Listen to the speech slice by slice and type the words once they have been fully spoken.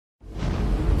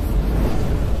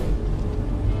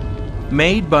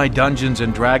Made by Dungeons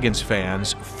 & Dragons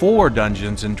fans, for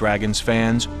Dungeons & Dragons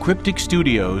fans, Cryptic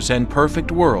Studios and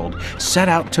Perfect World set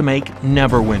out to make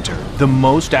Neverwinter the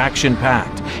most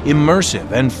action-packed,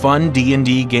 immersive, and fun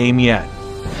D&D game yet,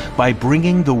 by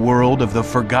bringing the world of the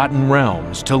Forgotten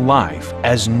Realms to life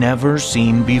as never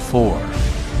seen before.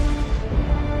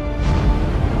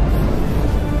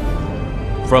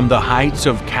 From the heights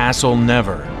of Castle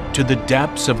Never to the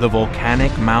depths of the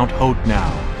volcanic Mount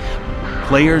Hotnau,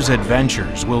 players'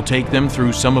 adventures will take them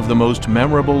through some of the most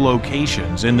memorable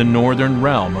locations in the northern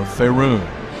realm of Faerun,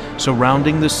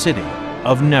 surrounding the city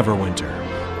of Neverwinter.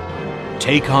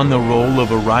 Take on the role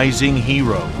of a rising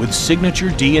hero with signature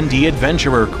D&D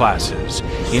adventurer classes,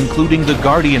 including the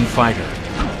Guardian Fighter,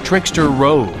 Trickster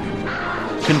Rogue,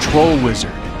 Control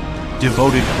Wizard,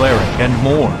 Devoted Cleric, and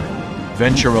more.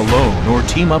 Venture alone or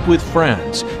team up with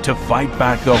friends to fight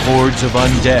back the hordes of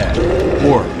undead,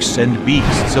 orcs, and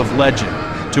beasts of legend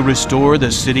to restore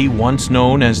the city once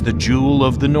known as the Jewel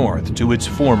of the North to its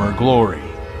former glory.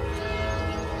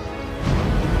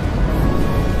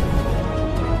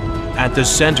 At the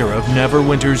center of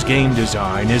Neverwinter's game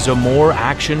design is a more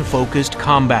action-focused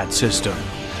combat system.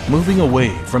 Moving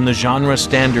away from the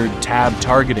genre-standard tab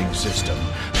targeting system,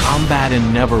 combat in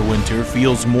Neverwinter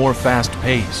feels more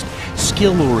fast-paced,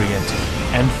 skill-oriented,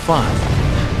 and fun.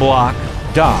 Block,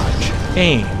 dodge,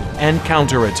 aim, and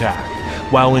counterattack,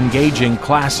 while engaging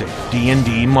classic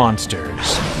D&D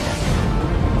monsters.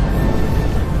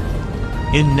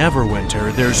 In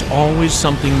Neverwinter, there's always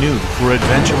something new for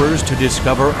adventurers to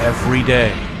discover every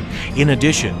day. In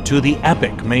addition to the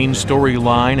epic main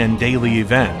storyline and daily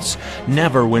events,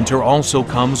 Neverwinter also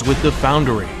comes with the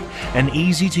Foundry, an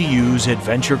easy-to-use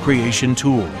adventure creation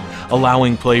tool,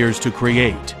 allowing players to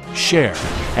create, share,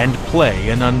 and play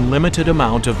an unlimited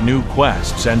amount of new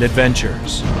quests and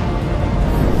adventures.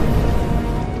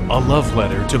 A love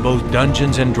letter to both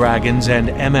Dungeons & Dragons and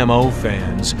MMO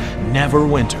fans,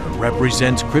 Neverwinter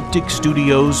represents Cryptic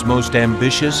Studios' most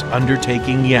ambitious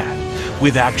undertaking yet,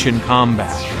 with action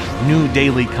combat, new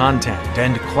daily content,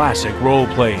 and classic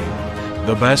role-playing.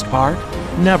 The best part?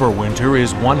 Neverwinter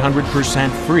is 100%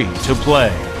 free to play.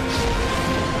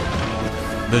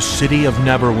 The city of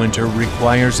Neverwinter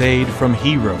requires aid from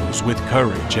heroes with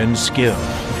courage and skill.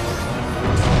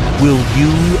 Will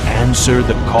you answer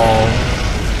the call?